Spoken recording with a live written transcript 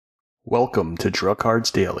Welcome to Drug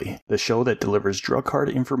Cards Daily, the show that delivers drug card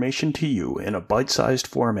information to you in a bite-sized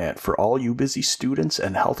format for all you busy students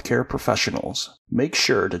and healthcare professionals. Make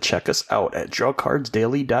sure to check us out at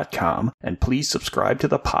drugcardsdaily.com and please subscribe to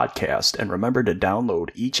the podcast and remember to download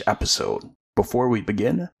each episode. Before we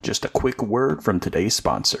begin, just a quick word from today's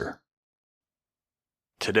sponsor.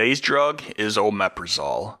 Today's drug is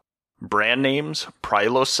omeprazole. Brand names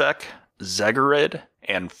Prilosec, Zegerid,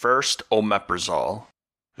 and First Omeprazole.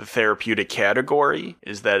 The therapeutic category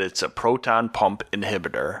is that it's a proton pump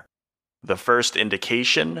inhibitor. The first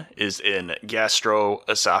indication is in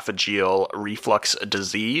gastroesophageal reflux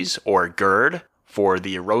disease, or GERD, for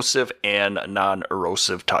the erosive and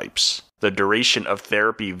non-erosive types. The duration of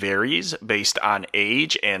therapy varies based on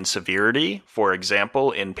age and severity. For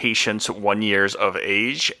example, in patients 1 year of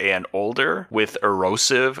age and older with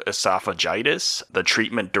erosive esophagitis, the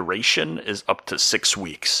treatment duration is up to 6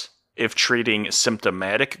 weeks. If treating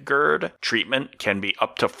symptomatic GERD, treatment can be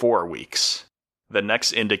up to 4 weeks. The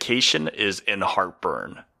next indication is in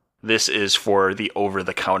heartburn. This is for the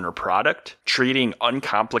over-the-counter product, treating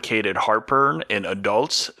uncomplicated heartburn in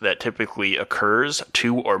adults that typically occurs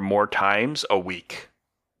 2 or more times a week.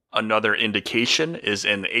 Another indication is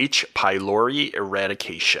in H. pylori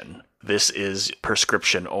eradication. This is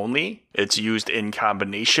prescription only. It's used in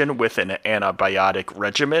combination with an antibiotic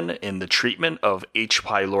regimen in the treatment of H.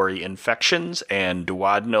 pylori infections and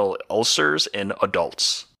duodenal ulcers in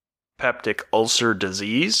adults. Peptic ulcer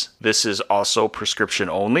disease. This is also prescription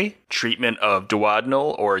only. Treatment of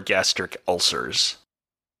duodenal or gastric ulcers.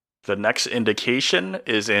 The next indication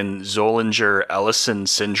is in Zollinger-Ellison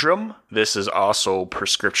syndrome. This is also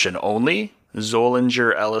prescription only.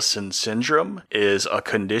 Zollinger-Ellison syndrome is a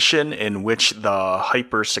condition in which the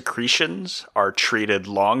hypersecretions are treated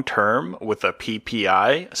long-term with a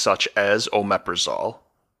PPI such as omeprazole.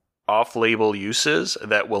 Off-label uses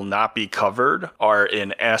that will not be covered are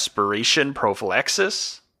in aspiration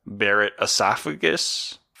prophylaxis, Barrett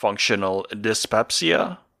esophagus, functional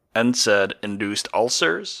dyspepsia, NSAID-induced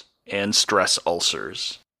ulcers, and stress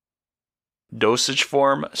ulcers. Dosage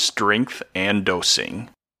form, strength, and dosing.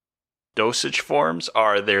 Dosage forms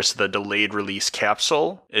are, there's the delayed release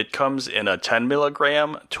capsule. It comes in a 10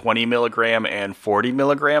 milligram, 20 milligram, and 40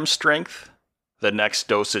 milligram strength. The next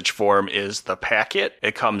dosage form is the packet.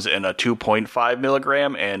 It comes in a 2.5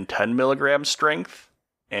 milligram and 10 milligram strength.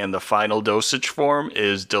 And the final dosage form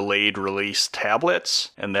is delayed release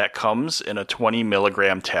tablets, and that comes in a 20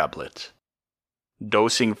 milligram tablet.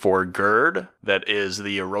 Dosing for GERD, that is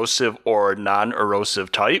the erosive or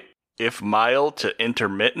non-erosive type. If mild to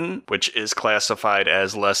intermittent, which is classified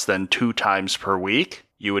as less than 2 times per week,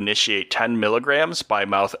 you initiate 10 milligrams by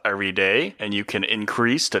mouth every day, and you can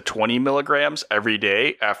increase to 20 milligrams every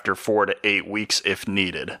day after 4 to 8 weeks if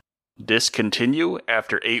needed. Discontinue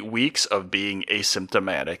after 8 weeks of being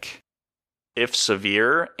asymptomatic. If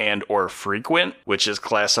severe and or frequent, which is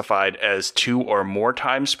classified as 2 or more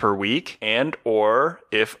times per week, and or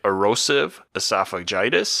if erosive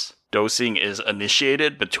esophagitis, dosing is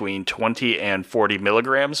initiated between 20 and 40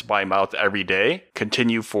 milligrams by mouth every day.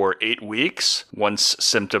 Continue for 8 weeks once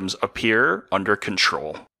symptoms appear under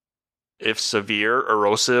control. If severe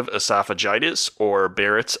erosive esophagitis or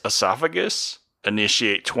Barrett's esophagus,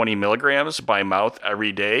 initiate 20 milligrams by mouth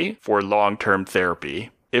every day for long-term therapy.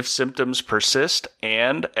 If symptoms persist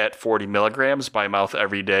and at 40 milligrams by mouth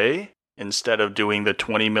every day, instead of doing the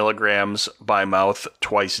 20 milligrams by mouth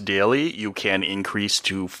twice daily, you can increase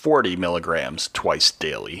to 40 milligrams twice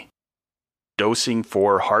daily. Dosing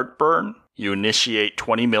for heartburn, you initiate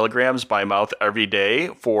 20 milligrams by mouth every day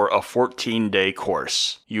for a 14-day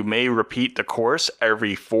course. You may repeat the course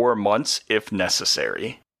every 4 months if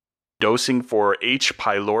necessary. Dosing for H.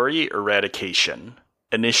 pylori eradication.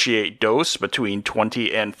 Initiate dose between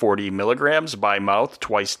 20 and 40 milligrams by mouth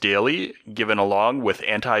twice daily, given along with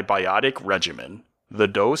antibiotic regimen. The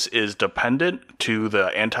dose is dependent to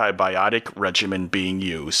the antibiotic regimen being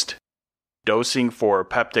used. Dosing for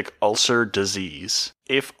peptic ulcer disease.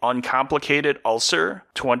 If uncomplicated ulcer,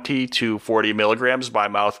 20 to 40 milligrams by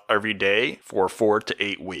mouth every day for 4 to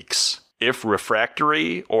 8 weeks. If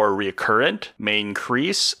refractory or recurrent, may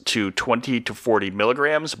increase to 20 to 40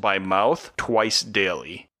 milligrams by mouth twice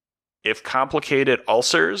daily. If complicated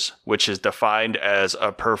ulcers, which is defined as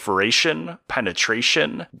a perforation,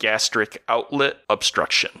 penetration, gastric outlet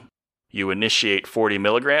obstruction, you initiate 40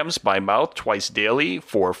 milligrams by mouth twice daily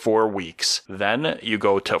for 4 weeks. Then you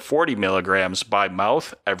go to 40 milligrams by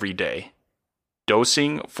mouth every day.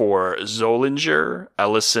 Dosing for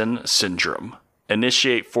Zollinger-Ellison syndrome.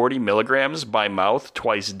 Initiate 40 milligrams by mouth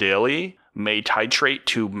twice daily may titrate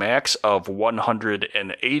to max of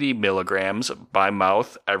 180 milligrams by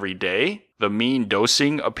mouth every day. The mean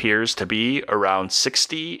dosing appears to be around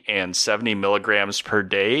 60 and 70 milligrams per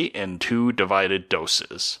day in 2 divided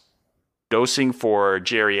doses. Dosing for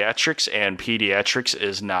geriatrics and pediatrics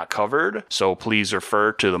is not covered, so please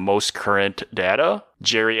refer to the most current data.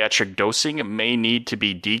 Geriatric dosing may need to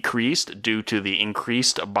be decreased due to the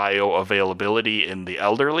increased bioavailability in the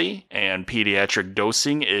elderly, and pediatric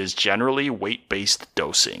dosing is generally weight-based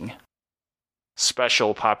dosing.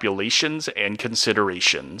 Special populations and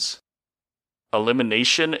considerations.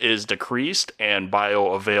 Elimination is decreased and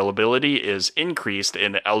bioavailability is increased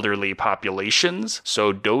in elderly populations,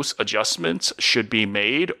 so dose adjustments should be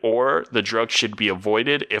made or the drug should be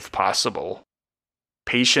avoided if possible.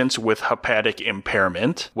 Patients with hepatic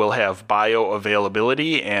impairment will have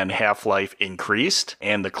bioavailability and half-life increased,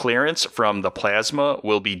 and the clearance from the plasma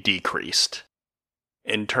will be decreased.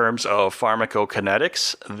 In terms of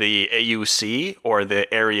pharmacokinetics, the AUC, or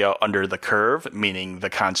the area under the curve, meaning the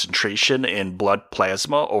concentration in blood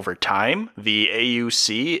plasma over time, the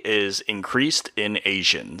AUC is increased in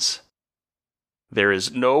Asians. There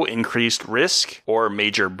is no increased risk or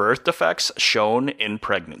major birth defects shown in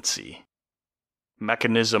pregnancy.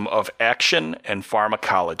 Mechanism of action and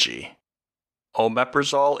pharmacology.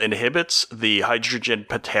 Omeprazole inhibits the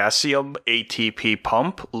hydrogen-potassium ATP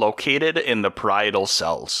pump located in the parietal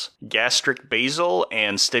cells. Gastric basal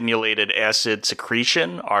and stimulated acid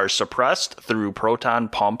secretion are suppressed through proton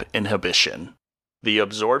pump inhibition. The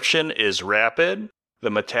absorption is rapid.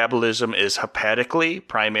 The metabolism is hepatically,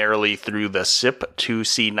 primarily through the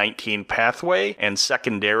CYP2C19 pathway and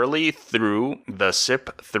secondarily through the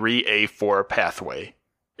CYP3A4 pathway.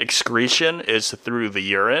 Excretion is through the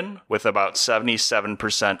urine, with about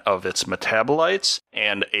 77% of its metabolites,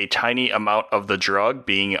 and a tiny amount of the drug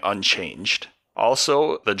being unchanged.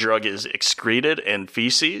 Also, the drug is excreted in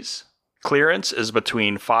feces. Clearance is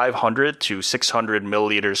between 500 to 600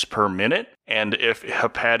 milliliters per minute, and if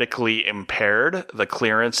hepatically impaired, the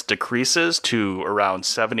clearance decreases to around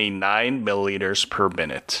 79 milliliters per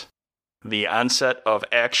minute. The onset of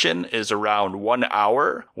action is around 1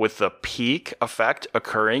 hour, with the peak effect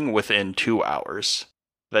occurring within 2 hours.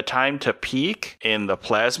 The time to peak in the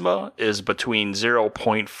plasma is between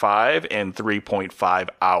 0.5 and 3.5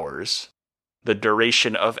 hours. The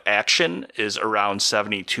duration of action is around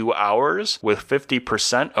 72 hours, with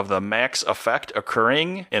 50% of the max effect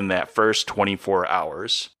occurring in that first 24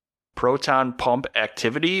 hours. Proton pump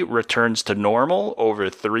activity returns to normal over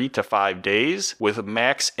 3 to 5 days, with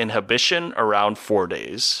max inhibition around 4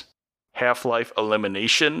 days. Half-life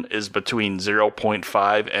elimination is between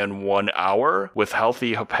 0.5 and 1 hour with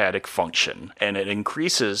healthy hepatic function, and it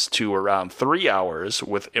increases to around 3 hours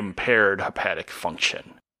with impaired hepatic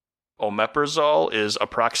function. Omeprazole is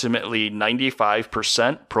approximately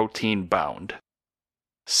 95% protein bound.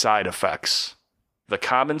 Side effects. The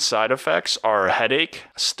common side effects are headache,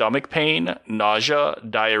 stomach pain, nausea,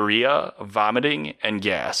 diarrhea, vomiting, and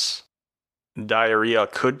gas. Diarrhea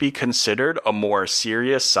could be considered a more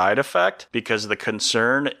serious side effect because the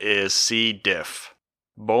concern is C. diff.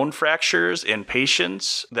 Bone fractures in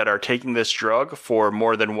patients that are taking this drug for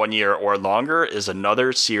more than 1 year or longer is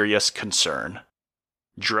another serious concern.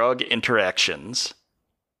 Drug interactions.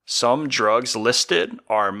 Some drugs listed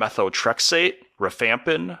are methotrexate,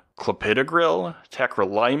 rifampin, clopidogrel,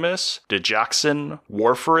 tacrolimus, digoxin,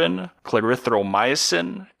 warfarin,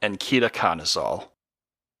 clarithromycin, and ketoconazole.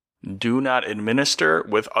 Do not administer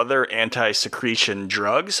with other anti-secretion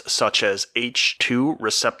drugs such as H2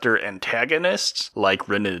 receptor antagonists like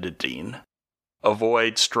ranitidine.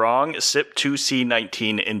 Avoid strong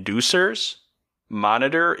CYP2C19 inducers.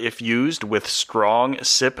 Monitor if used with strong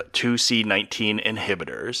CYP2C19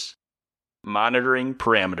 inhibitors. Monitoring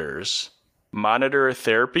parameters. Monitor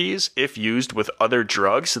therapies if used with other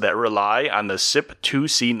drugs that rely on the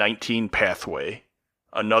CYP2C19 pathway.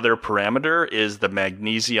 Another parameter is the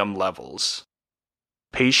magnesium levels.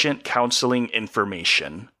 Patient counseling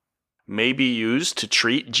information. May be used to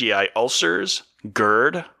treat GI ulcers,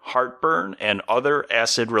 GERD, heartburn, and other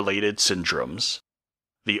acid-related syndromes.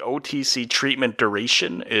 The OTC treatment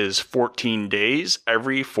duration is 14 days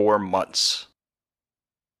every 4 months.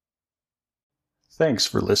 Thanks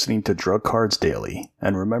for listening to Drug Cards Daily,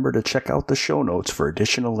 and remember to check out the show notes for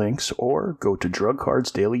additional links or go to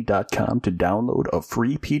drugcardsdaily.com to download a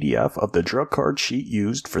free PDF of the drug card sheet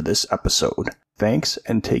used for this episode. Thanks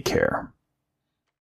and take care.